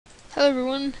Hello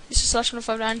everyone, this is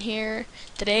Slash1059 here.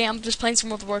 Today I'm just playing some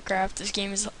World of Warcraft. This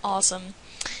game is awesome.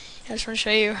 I just want to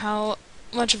show you how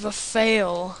much of a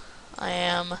fail I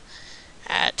am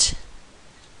at.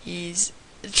 He's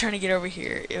trying to get over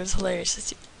here. It was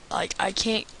hilarious. Like, I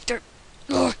can't...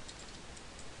 Ugh.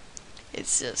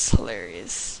 It's just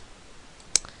hilarious.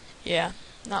 Yeah,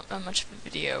 not much of a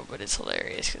video, but it's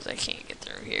hilarious because I can't get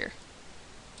through here.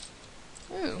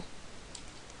 Ooh.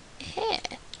 Yeah.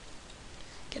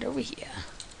 Get over here.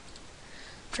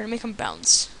 I'm trying to make him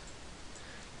bounce.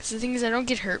 Because the thing is, I don't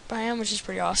get hurt by him, which is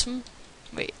pretty awesome.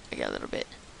 Wait, I got a little bit.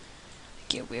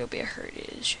 I get a little bit of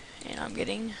hurtage. And I'm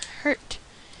getting hurt.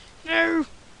 No!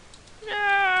 No!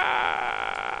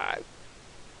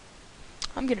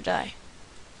 I'm gonna die.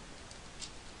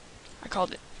 I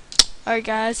called it. Alright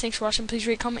guys, thanks for watching. Please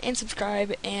rate, comment, and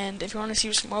subscribe. And if you want to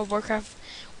see some World of Warcraft,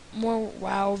 more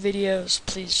WoW videos,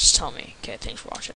 please just tell me. Okay, thanks for watching.